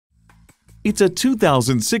It's a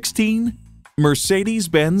 2016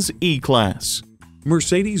 Mercedes-Benz E-Class.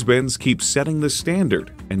 Mercedes-Benz keeps setting the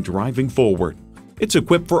standard and driving forward. It's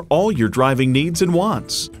equipped for all your driving needs and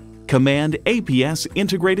wants. Command APS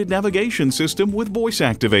integrated navigation system with voice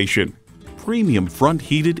activation. Premium front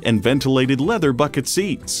heated and ventilated leather bucket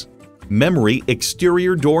seats. Memory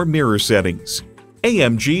exterior door mirror settings.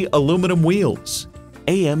 AMG aluminum wheels.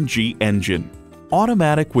 AMG engine.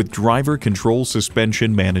 Automatic with driver control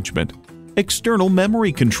suspension management. External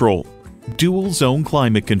memory control. Dual zone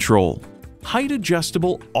climate control. Height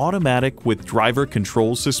adjustable automatic with driver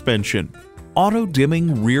control suspension. Auto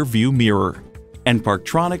dimming rear view mirror. And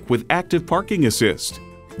Parktronic with active parking assist.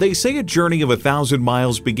 They say a journey of 1,000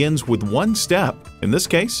 miles begins with one step. In this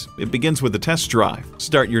case, it begins with a test drive.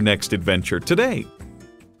 Start your next adventure today.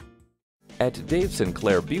 At Dave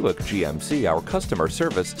Sinclair Buick GMC, our customer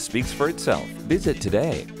service speaks for itself. Visit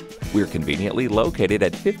today. We're conveniently located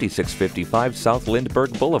at 5655 South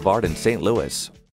Lindbergh Boulevard in St. Louis.